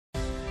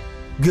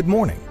Good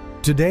morning.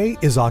 Today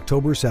is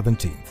October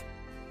 17th.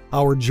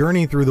 Our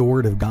journey through the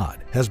Word of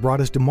God has brought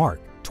us to Mark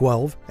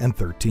 12 and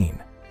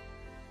 13.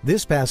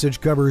 This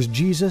passage covers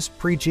Jesus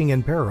preaching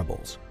in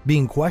parables,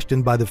 being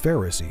questioned by the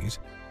Pharisees,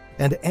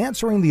 and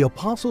answering the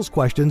apostles'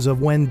 questions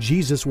of when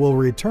Jesus will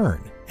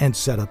return and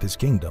set up his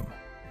kingdom.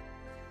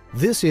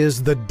 This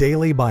is the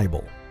Daily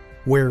Bible,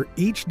 where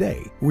each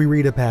day we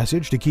read a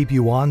passage to keep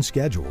you on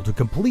schedule to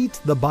complete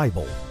the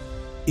Bible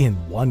in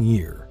 1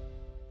 year.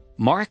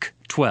 Mark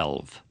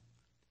 12.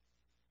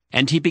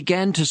 And he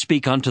began to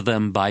speak unto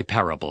them by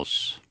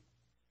parables.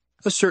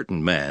 A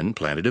certain man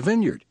planted a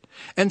vineyard,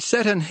 and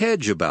set an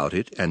hedge about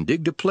it, and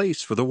digged a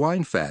place for the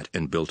wine fat,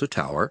 and built a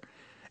tower,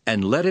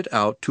 and let it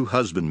out to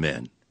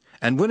husbandmen,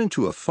 and went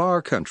into a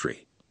far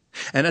country.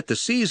 And at the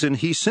season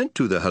he sent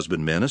to the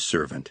husbandmen a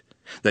servant,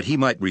 that he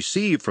might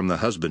receive from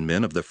the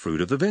husbandmen of the fruit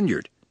of the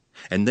vineyard.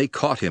 And they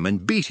caught him,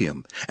 and beat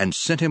him, and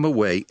sent him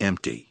away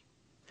empty.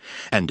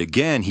 And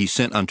again he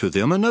sent unto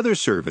them another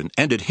servant,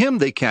 and at him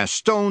they cast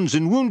stones,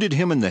 and wounded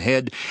him in the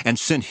head, and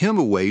sent him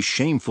away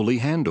shamefully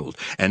handled.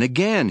 And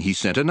again he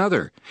sent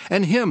another,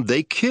 and him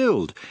they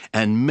killed,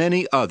 and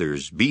many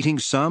others, beating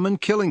some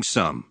and killing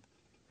some.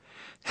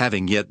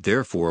 Having yet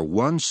therefore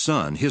one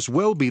son, his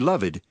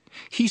well-beloved,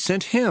 he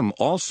sent him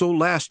also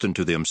last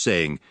unto them,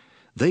 saying,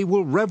 They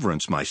will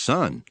reverence my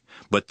son.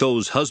 But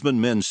those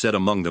husbandmen said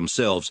among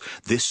themselves,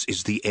 This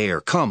is the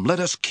heir. Come, let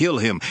us kill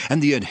him,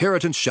 and the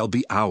inheritance shall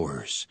be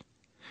ours.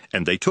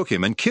 And they took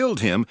him, and killed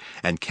him,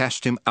 and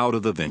cast him out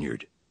of the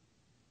vineyard.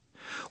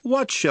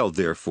 What shall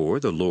therefore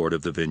the Lord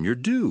of the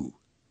vineyard do?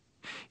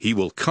 He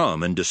will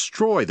come and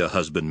destroy the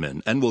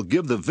husbandmen, and will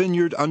give the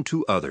vineyard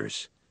unto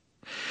others.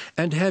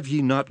 And have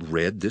ye not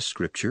read this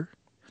scripture?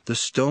 The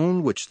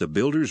stone which the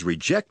builders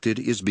rejected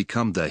is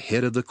become the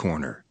head of the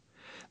corner.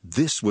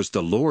 This was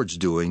the Lord's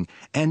doing,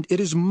 and it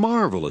is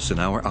marvelous in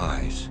our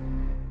eyes.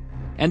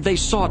 And they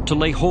sought to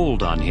lay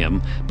hold on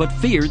him, but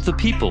feared the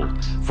people,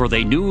 for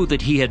they knew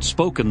that he had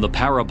spoken the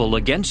parable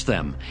against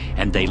them.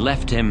 And they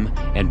left him,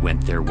 and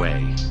went their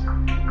way.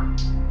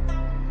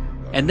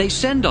 And they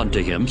send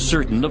unto him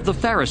certain of the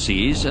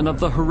Pharisees and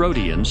of the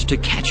Herodians to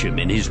catch him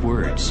in his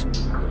words.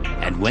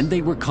 And when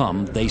they were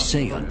come, they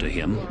say unto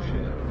him,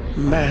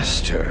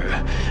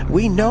 Master,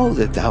 we know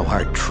that thou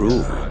art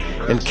true,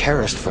 and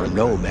carest for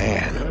no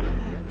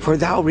man. For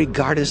thou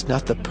regardest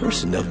not the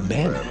person of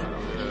men,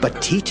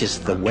 but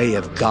teachest the way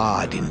of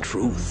God in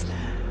truth.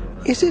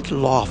 Is it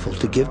lawful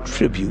to give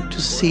tribute to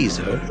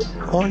Caesar,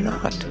 or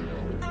not?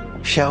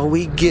 Shall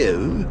we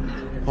give,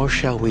 or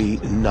shall we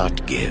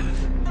not give?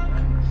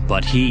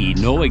 But he,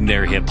 knowing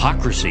their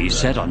hypocrisy,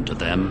 said unto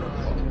them,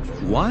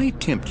 Why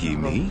tempt ye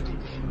me?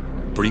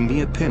 Bring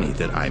me a penny,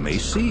 that I may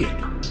see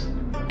it.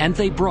 And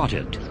they brought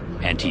it.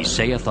 And he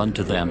saith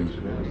unto them,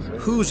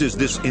 Whose is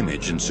this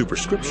image and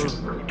superscription?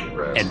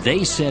 And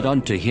they said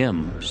unto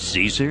him,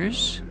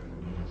 Caesar's.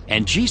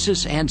 And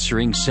Jesus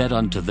answering said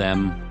unto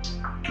them,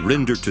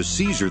 Render to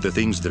Caesar the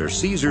things that are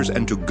Caesar's,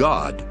 and to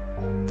God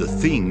the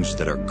things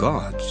that are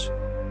God's.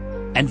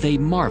 And they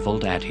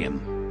marveled at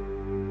him.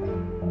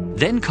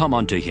 Then come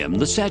unto him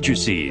the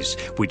Sadducees,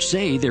 which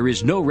say there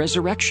is no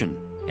resurrection.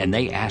 And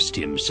they asked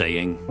him,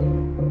 saying,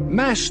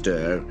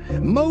 Master,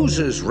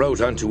 Moses wrote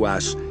unto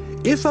us,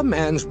 If a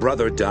man's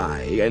brother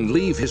die, and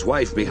leave his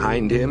wife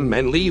behind him,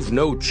 and leave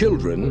no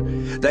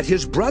children, that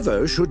his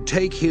brother should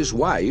take his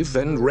wife,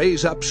 and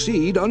raise up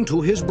seed unto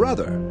his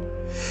brother.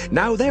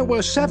 Now there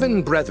were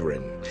 7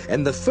 brethren,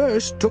 and the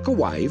first took a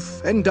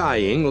wife, and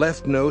dying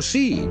left no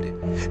seed.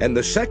 And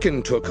the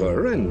second took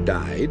her, and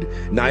died,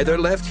 neither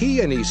left he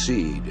any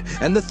seed.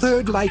 And the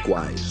third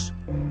likewise.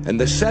 And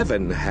the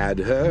 7 had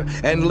her,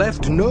 and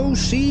left no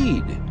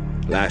seed.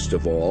 Last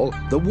of all,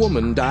 the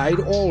woman died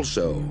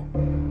also.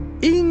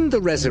 In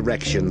the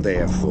resurrection,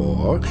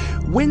 therefore,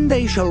 when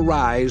they shall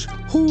rise,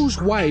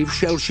 whose wife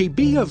shall she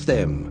be of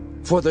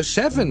them? For the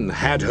 7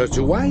 had her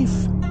to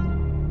wife.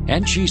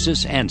 And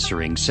Jesus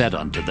answering said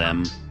unto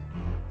them,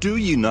 Do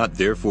ye not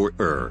therefore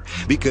err,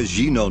 because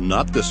ye know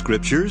not the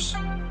Scriptures,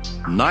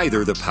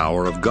 neither the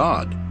power of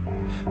God?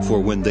 For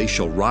when they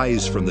shall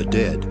rise from the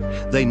dead,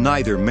 they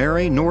neither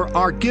marry nor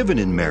are given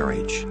in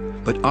marriage,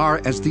 but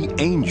are as the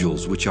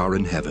angels which are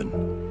in heaven.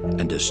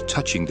 And as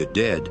touching the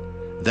dead,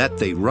 that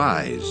they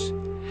rise.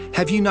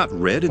 Have ye not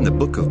read in the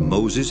book of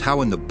Moses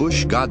how in the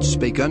bush God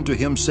spake unto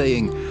him,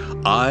 saying,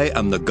 I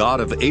am the God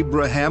of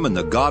Abraham, and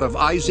the God of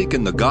Isaac,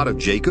 and the God of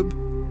Jacob?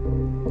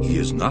 He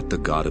is not the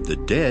God of the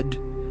dead,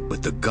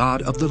 but the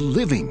God of the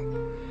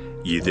living.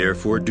 Ye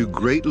therefore do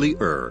greatly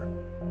err.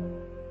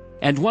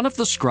 And one of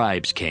the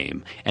scribes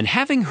came, and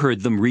having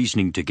heard them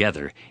reasoning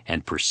together,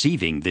 and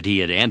perceiving that he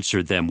had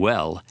answered them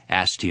well,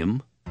 asked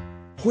him,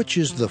 Which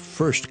is the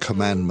first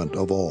commandment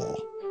of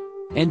all?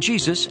 And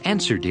Jesus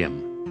answered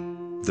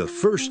him, The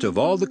first of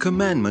all the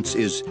commandments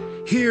is,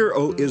 Hear,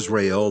 O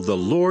Israel, the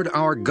Lord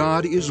our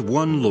God is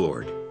one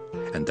Lord.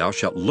 And thou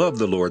shalt love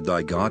the Lord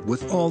thy God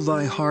with all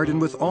thy heart,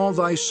 and with all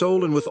thy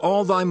soul, and with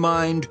all thy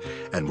mind,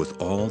 and with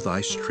all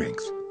thy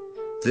strength.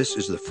 This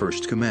is the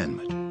first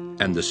commandment.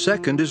 And the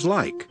second is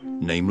like,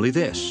 namely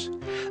this,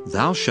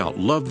 Thou shalt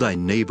love thy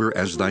neighbor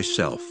as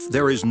thyself.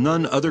 There is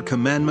none other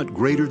commandment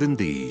greater than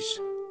these.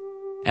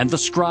 And the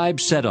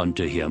scribe said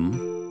unto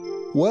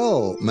him,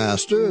 Well,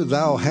 Master,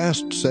 thou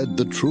hast said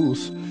the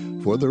truth,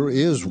 for there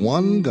is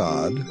one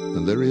God,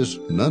 and there is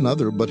none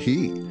other but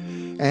he.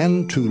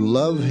 And to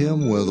love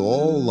him with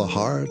all the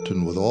heart,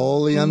 and with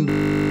all the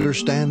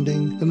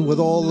understanding, and with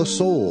all the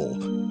soul,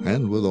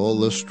 and with all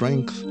the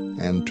strength,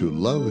 and to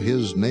love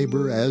his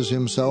neighbor as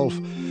himself,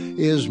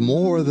 is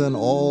more than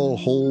all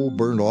whole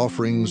burnt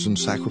offerings and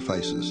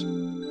sacrifices.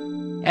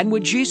 And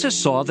when Jesus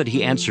saw that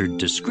he answered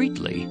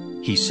discreetly,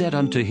 he said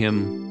unto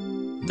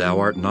him, Thou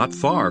art not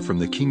far from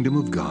the kingdom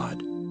of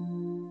God.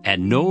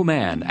 And no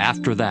man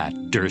after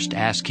that durst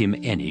ask him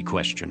any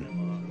question.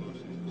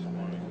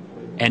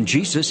 And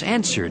Jesus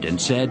answered and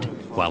said,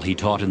 while he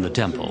taught in the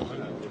temple,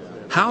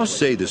 How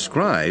say the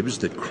scribes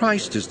that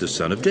Christ is the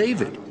son of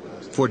David?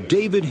 For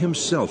David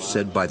himself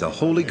said by the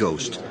Holy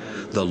Ghost,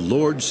 The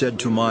Lord said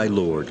to my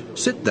Lord,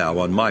 Sit thou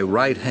on my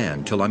right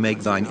hand, till I make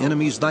thine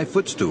enemies thy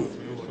footstool.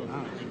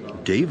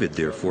 David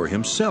therefore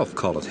himself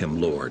calleth him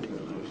Lord.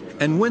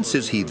 And whence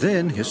is he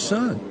then his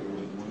son?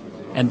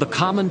 And the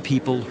common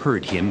people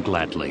heard him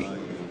gladly.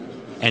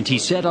 And he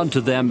said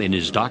unto them in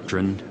his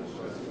doctrine,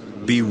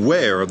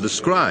 Beware of the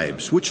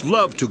scribes, which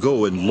love to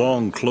go in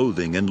long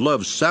clothing, and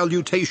love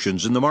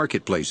salutations in the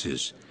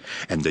marketplaces,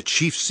 and the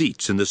chief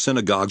seats in the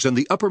synagogues, and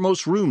the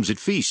uppermost rooms at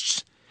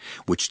feasts,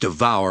 which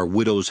devour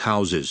widows'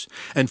 houses,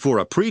 and for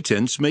a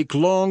pretense make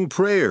long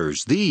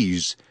prayers.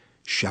 These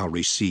shall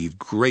receive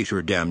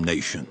greater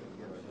damnation.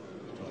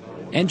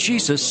 And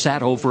Jesus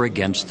sat over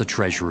against the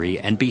treasury,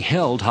 and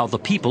beheld how the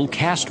people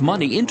cast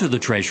money into the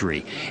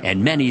treasury,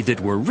 and many that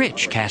were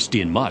rich cast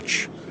in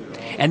much.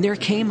 And there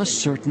came a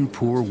certain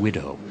poor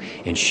widow,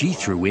 and she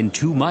threw in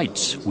 2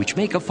 mites, which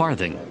make a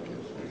farthing.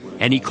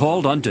 And he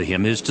called unto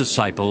him his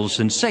disciples,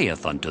 and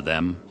saith unto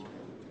them,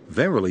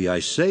 Verily I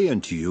say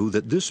unto you,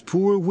 that this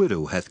poor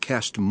widow hath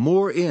cast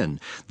more in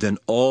than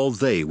all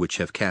they which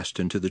have cast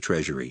into the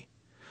treasury.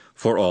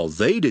 For all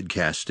they did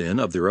cast in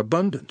of their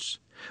abundance,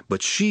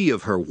 but she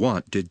of her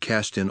want did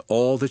cast in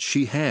all that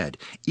she had,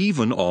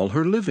 even all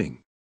her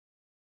living.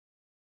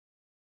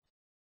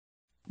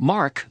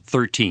 Mark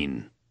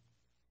 13.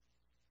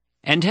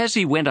 And as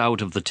he went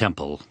out of the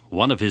temple,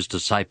 one of his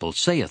disciples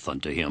saith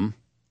unto him,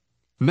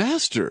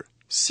 Master,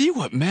 see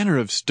what manner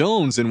of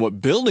stones and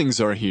what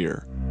buildings are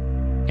here.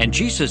 And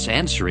Jesus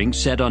answering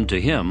said unto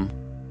him,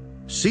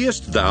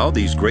 Seest thou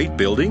these great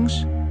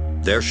buildings?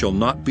 There shall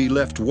not be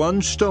left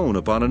one stone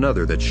upon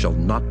another that shall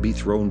not be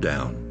thrown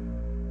down.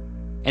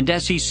 And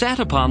as he sat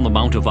upon the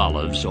Mount of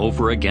Olives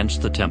over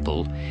against the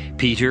temple,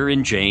 Peter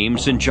and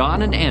James and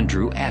John and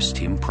Andrew asked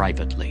him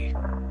privately,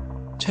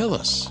 Tell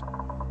us,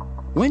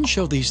 when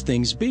shall these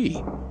things be?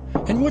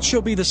 And what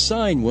shall be the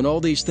sign when all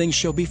these things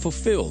shall be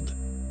fulfilled?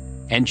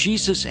 And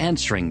Jesus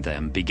answering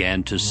them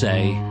began to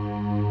say,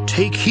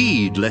 Take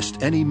heed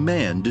lest any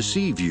man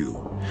deceive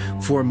you.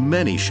 For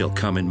many shall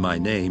come in my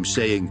name,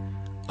 saying,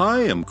 I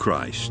am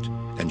Christ,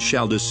 and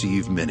shall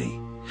deceive many.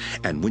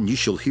 And when ye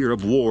shall hear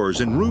of wars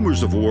and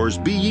rumors of wars,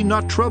 be ye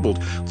not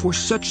troubled, for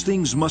such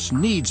things must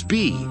needs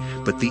be,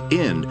 but the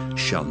end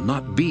shall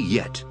not be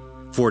yet.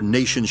 For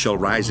nation shall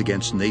rise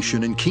against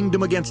nation, and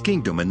kingdom against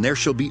kingdom, and there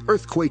shall be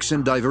earthquakes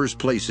in divers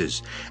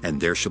places,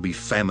 and there shall be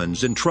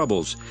famines and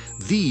troubles.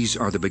 These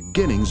are the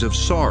beginnings of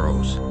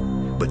sorrows.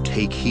 But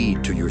take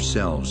heed to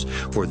yourselves,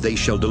 for they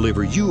shall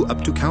deliver you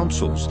up to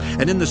councils,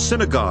 and in the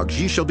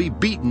synagogues ye shall be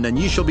beaten, and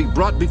ye shall be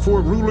brought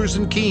before rulers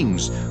and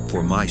kings,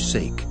 for my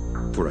sake,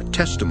 for a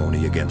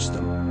testimony against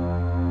them.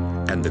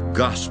 And the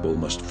gospel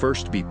must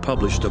first be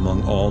published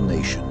among all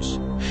nations.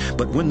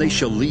 But when they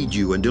shall lead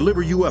you and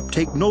deliver you up,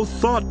 take no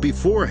thought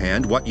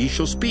beforehand what ye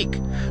shall speak,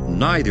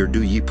 neither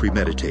do ye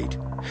premeditate.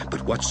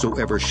 But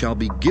whatsoever shall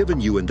be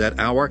given you in that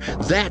hour,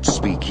 that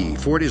speak ye,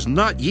 for it is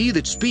not ye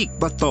that speak,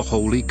 but the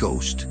Holy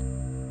Ghost.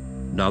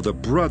 Now the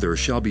brother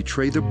shall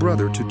betray the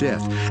brother to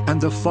death, and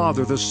the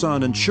father the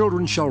son, and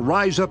children shall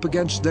rise up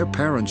against their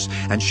parents,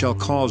 and shall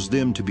cause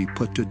them to be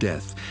put to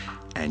death.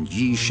 And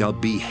ye shall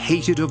be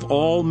hated of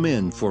all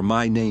men for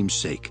my name's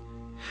sake.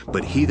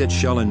 But he that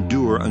shall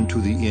endure unto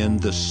the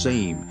end, the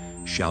same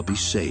shall be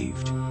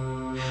saved.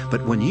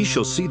 But when ye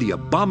shall see the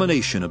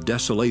abomination of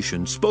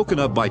desolation, spoken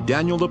of by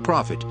Daniel the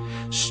prophet,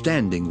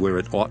 standing where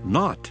it ought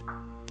not,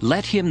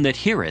 Let him that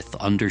heareth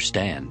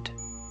understand.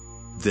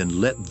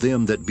 Then let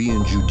them that be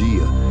in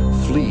Judea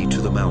flee to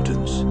the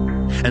mountains.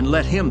 And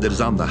let him that is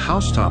on the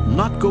housetop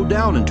not go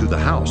down into the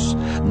house,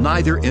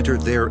 neither enter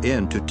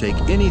therein to take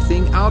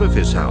anything out of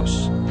his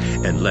house.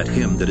 And let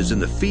him that is in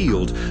the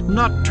field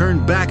not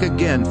turn back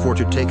again for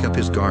to take up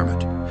his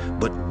garment.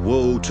 But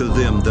woe to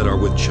them that are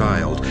with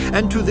child,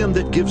 and to them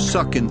that give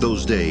suck in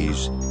those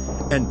days.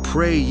 And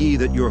pray ye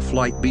that your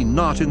flight be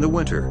not in the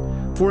winter.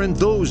 For in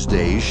those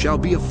days shall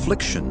be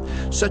affliction,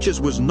 such as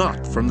was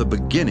not from the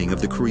beginning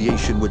of the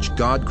creation which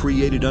God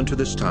created unto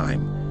this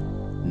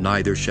time,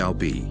 neither shall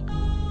be.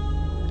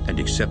 And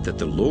except that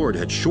the Lord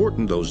had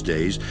shortened those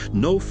days,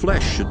 no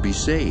flesh should be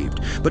saved.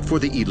 But for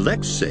the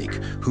elect's sake,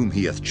 whom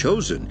he hath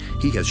chosen,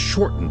 he has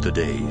shortened the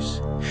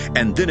days.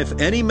 And then if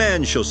any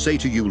man shall say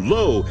to you,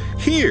 Lo,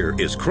 here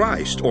is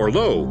Christ, or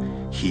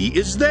Lo, he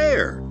is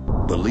there,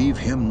 believe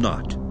him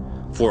not.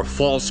 For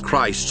false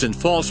Christs and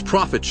false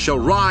prophets shall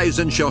rise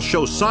and shall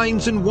show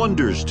signs and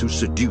wonders to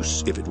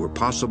seduce, if it were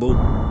possible,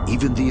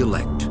 even the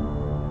elect.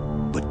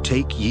 But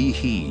take ye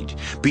heed.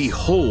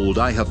 Behold,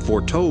 I have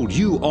foretold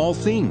you all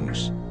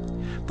things.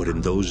 But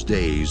in those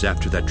days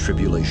after that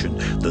tribulation,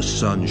 the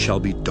sun shall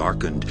be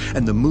darkened,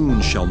 and the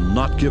moon shall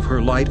not give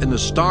her light, and the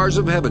stars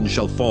of heaven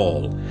shall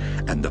fall,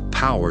 and the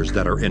powers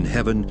that are in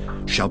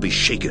heaven shall be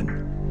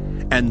shaken.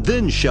 And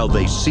then shall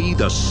they see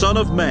the Son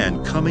of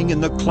Man coming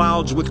in the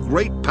clouds with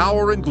great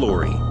power and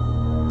glory.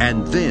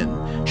 And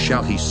then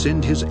shall he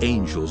send his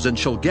angels, and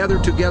shall gather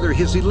together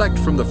his elect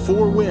from the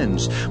four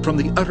winds, from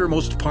the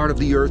uttermost part of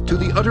the earth to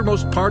the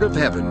uttermost part of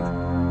heaven.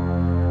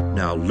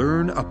 Now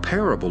learn a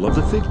parable of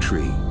the fig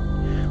tree.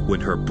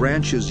 When her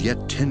branch is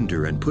yet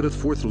tender, and putteth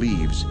forth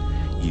leaves,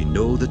 ye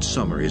know that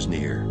summer is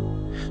near.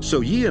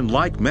 So ye in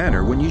like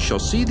manner, when ye shall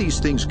see these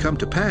things come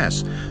to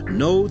pass,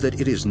 know that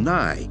it is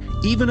nigh,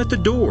 even at the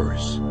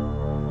doors.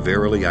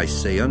 Verily I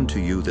say unto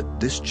you, that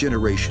this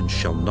generation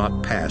shall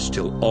not pass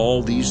till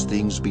all these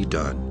things be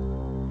done.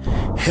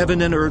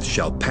 Heaven and earth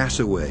shall pass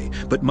away,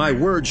 but my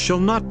words shall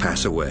not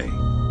pass away.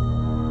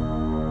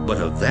 But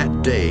of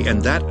that day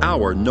and that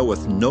hour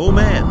knoweth no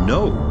man,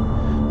 no,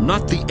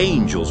 not the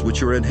angels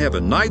which are in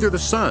heaven, neither the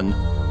Son,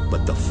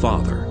 but the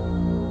Father.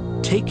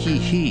 Take ye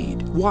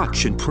heed,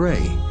 watch and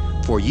pray,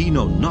 for ye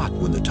know not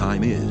when the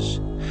time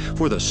is.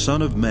 For the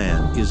Son of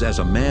Man is as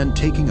a man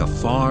taking a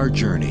far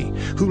journey,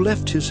 who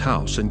left his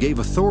house and gave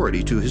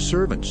authority to his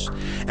servants,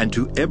 and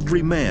to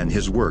every man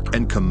his work,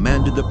 and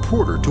commanded the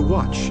porter to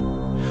watch.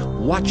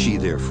 Watch ye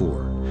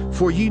therefore,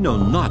 for ye know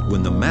not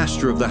when the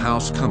master of the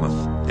house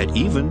cometh, at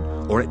even,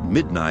 or at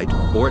midnight,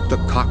 or at the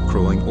cock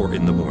crowing, or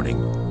in the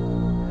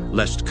morning,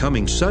 lest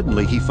coming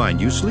suddenly he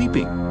find you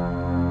sleeping.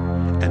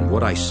 And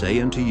what I say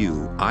unto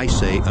you, I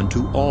say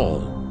unto all,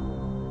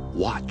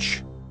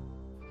 watch.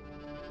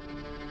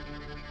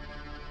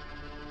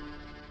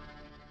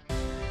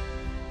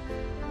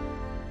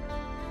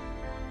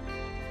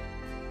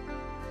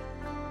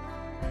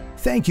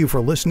 Thank you for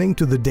listening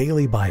to the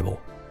Daily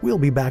Bible. We'll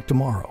be back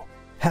tomorrow.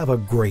 Have a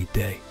great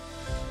day.